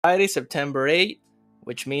Friday, September 8th,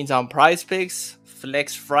 which means on Prize Picks,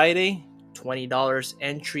 Flex Friday, $20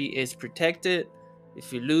 entry is protected.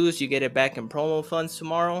 If you lose, you get it back in promo funds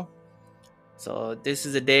tomorrow. So this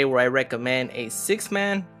is a day where I recommend a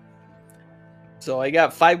 6-man. So I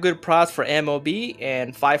got 5 good props for MLB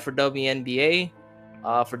and 5 for WNBA.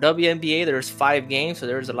 For WNBA, there's 5 games, so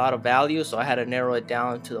there's a lot of value. So I had to narrow it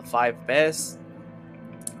down to the 5 best.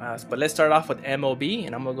 But let's start off with MLB,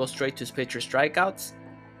 and I'm going to go straight to his pitcher strikeouts.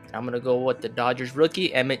 I'm going to go with the Dodgers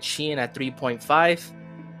rookie, Emmett Sheehan at 3.5.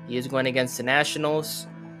 He is going against the Nationals.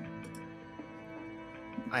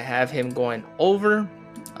 I have him going over.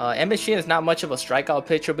 Emmett Sheehan is not much of a strikeout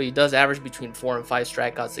pitcher, but he does average between 4 and 5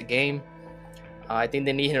 strikeouts a game. I think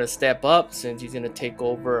they need him to step up since he's going to take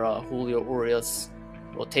over Julio Urias'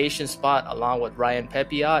 rotation spot along with Ryan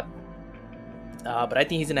Pepiot. But I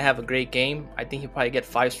think he's going to have a great game. I think he'll probably get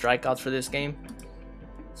 5 strikeouts for this game.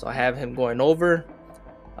 So I have him going over.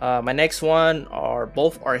 My next one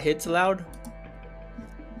both are hits allowed.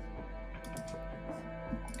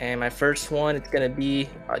 And my first one, it's going to be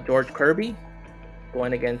George Kirby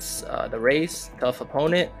going against the Rays. Tough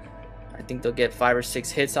opponent. I think they'll get 5 or 6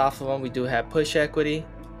 hits off of him. We do have push equity.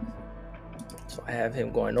 So I have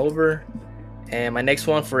him going over. And my next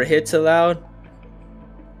one for hits allowed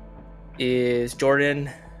is Jordan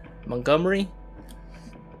Montgomery.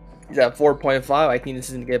 He's at 4.5. I think this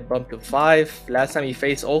is going to get bumped to 5. Last time he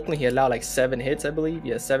faced Oakland, he allowed like 7 hits, I believe.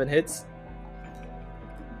 Yeah, 7 hits.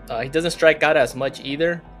 He doesn't strike out as much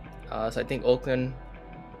either. So I think Oakland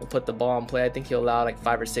will put the ball in play. I think he'll allow like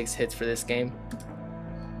 5 or 6 hits for this game.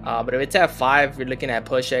 But if it's at 5, you're looking at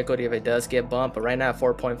push equity if it does get bumped. But right now at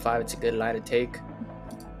 4.5, it's a good line to take.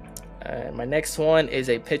 And my next one is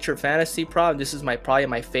a pitcher fantasy prop. This is probably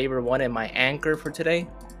my favorite one and my anchor for today.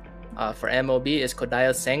 For MLB is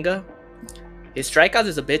Kodai Senga. His strikeouts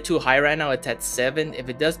is a bit too high right now. It's at 7. If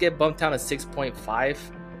it does get bumped down to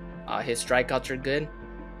 6.5, his strikeouts are good.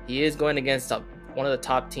 He is going against one of the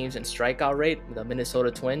top teams in strikeout rate, the Minnesota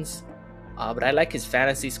Twins. But I like his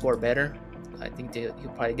fantasy score better. I think he'll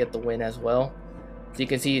probably get the win as well. So you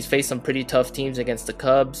can see he's faced some pretty tough teams against the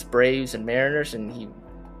Cubs, Braves, and Mariners, and he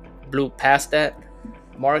blew past that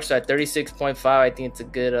mark. So at 36.5, I think it's a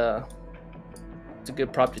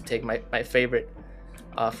good prop to take. My favorite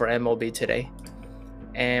for MLB today.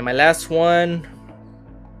 And my last one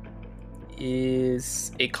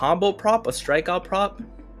is a combo prop, a strikeout prop.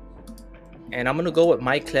 And I'm gonna go with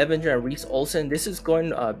Mike Clevenger and Reese Olson. This is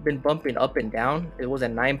been bumping up and down. It was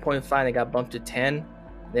at 9.5 and it got bumped to 10.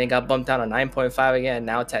 Then it got bumped down to 9.5 again, and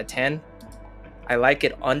now it's at 10. I like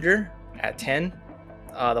it under at 10.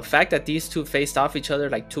 The fact that these two faced off each other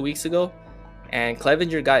like 2 weeks ago, and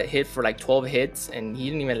Clevenger got hit for like 12 hits, and he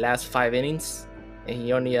didn't even last 5 innings, and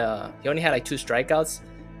he only had like 2 strikeouts.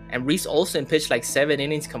 And Reese Olson pitched like 7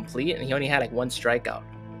 innings complete, and he only had like 1 strikeout.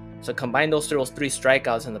 So combine those 3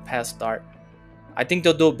 strikeouts in the past start. I think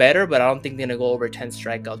they'll do better, but I don't think they're gonna go over 10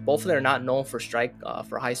 strikeouts. Both of them are not known for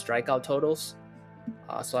high strikeout totals,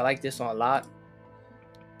 so I like this one a lot,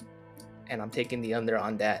 and I'm taking the under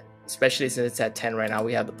on that, especially since it's at 10 right now.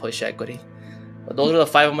 We have the push equity. But those are the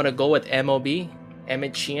 5 I'm gonna go with. MLB,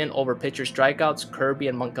 Emmett Sheehan over pitcher strikeouts, Kirby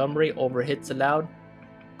and Montgomery over hits allowed,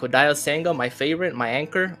 Kodai Senga, my favorite, my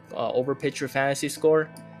anchor, over pitcher fantasy score,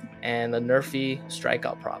 and the Nerfy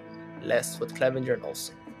strikeout prop, less with Clevenger and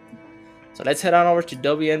Olsen. So let's head on over to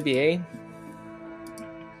WNBA.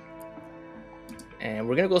 And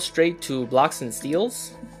we're going to go straight to blocks and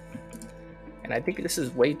steals. And I think this is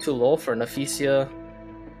way too low for Nafesia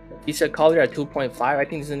Collier at 2.5. I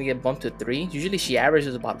think it's going to get bumped to 3. Usually she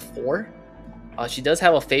averages about 4. She does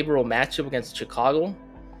have a favorable matchup against Chicago.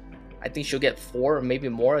 I think she'll get 4 or maybe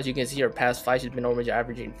more. As you can see, her past 5, she's been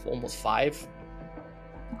averaging almost 5.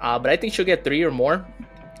 But I think she'll get 3 or more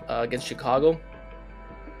against Chicago.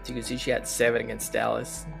 As you can see, she had 7 against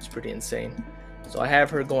Dallas. It's pretty insane. So I have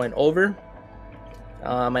her going over.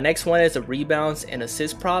 My next one is a rebounds and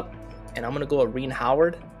assist prop, and I'm going to go with Reen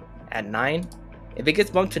Howard at 9. If it gets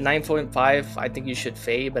bumped to 9.5, I think you should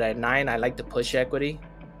fade, but at 9, I like the push equity.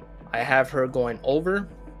 I have her going over.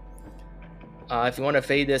 If you want to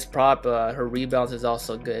fade this prop, her rebounds is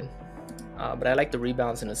also good. But I like the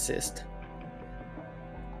rebounds and assist.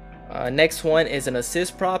 Next one is an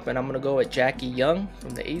assist prop, and I'm going to go with Jackie Young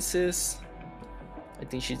from the Aces. I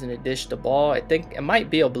think she's going to dish the ball. I think it might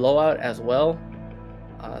be a blowout as well.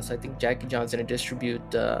 So I think Jackie Young's going to distribute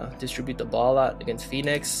the ball out against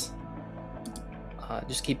Phoenix.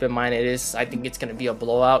 Just keep in mind I think it's going to be a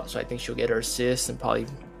blowout, so I think she'll get her assist and probably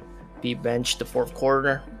be benched the 4th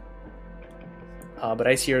quarter. But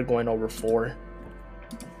I see her going over 4.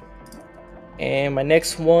 And my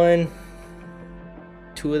next one,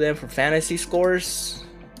 2 of them for fantasy scores.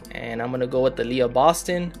 And I'm going to go with the Leah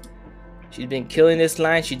Boston. She's been killing this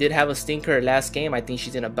line. She did have a stinker last game. I think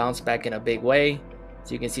she's going to bounce back in a big way.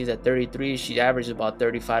 So you can see at 33, she averaged about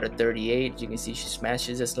 35 to 38. You can see she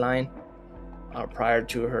smashes this line prior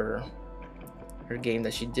to her game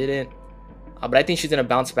that she didn't. But I think she's going to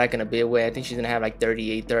bounce back in a big way. I think she's going to have like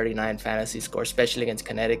 38, 39 fantasy score, especially against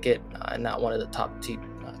Connecticut, not one of the top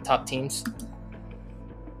teams.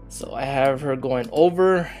 So I have her going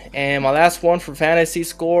over. And my last one for fantasy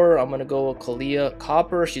score, I'm going to go with Kalia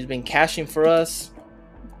Copper. She's been cashing for us.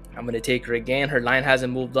 I'm going to take her again. Her line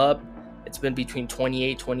hasn't moved up. It's been between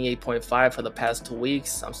 28, 28.5 for the past 2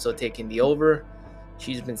 weeks. I'm still taking the over.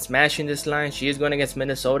 She's been smashing this line. She is going against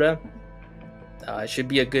Minnesota. It should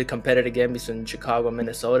be a good competitive game between Chicago and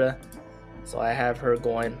Minnesota. So I have her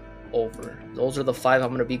going over. Those are the 5 I'm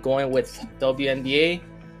going to be going with WNBA.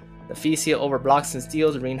 Ephesia over blocks and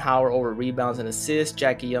steals. Reen Howard over rebounds and assists.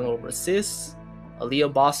 Jackie Young over assists.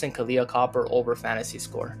 Aaliyah Boston, Kalia Copper over fantasy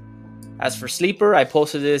score. As for sleeper, I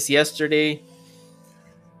posted this yesterday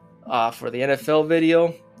for the NFL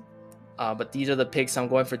video. But these are the picks I'm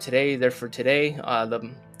going for today. They're for today.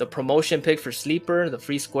 The promotion pick for sleeper, the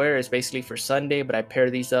free square, is basically for Sunday, but I pair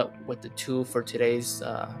these up with the 2 for today's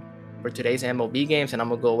MLB games, and I'm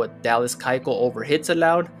gonna go with Dallas Keuchel over hits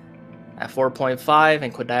allowed at 4.5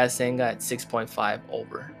 and Kodaya Senga at 6.5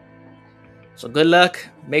 over. So good luck,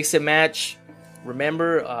 mix and match.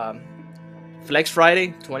 Remember, Flex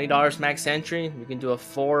Friday, $20 max entry. You can do a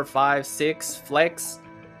 4, 5, 6 flex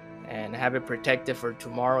and have it protected for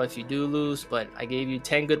tomorrow if you do lose. But I gave you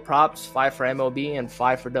 10 good props, 5 for MLB and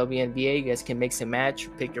 5 for WNBA. You guys can mix and match,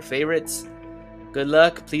 pick your favorites. Good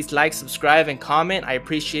luck. Please like, subscribe, and comment. I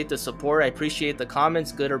appreciate the support. I appreciate the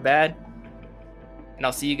comments, good or bad. And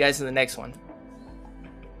I'll see you guys in the next one.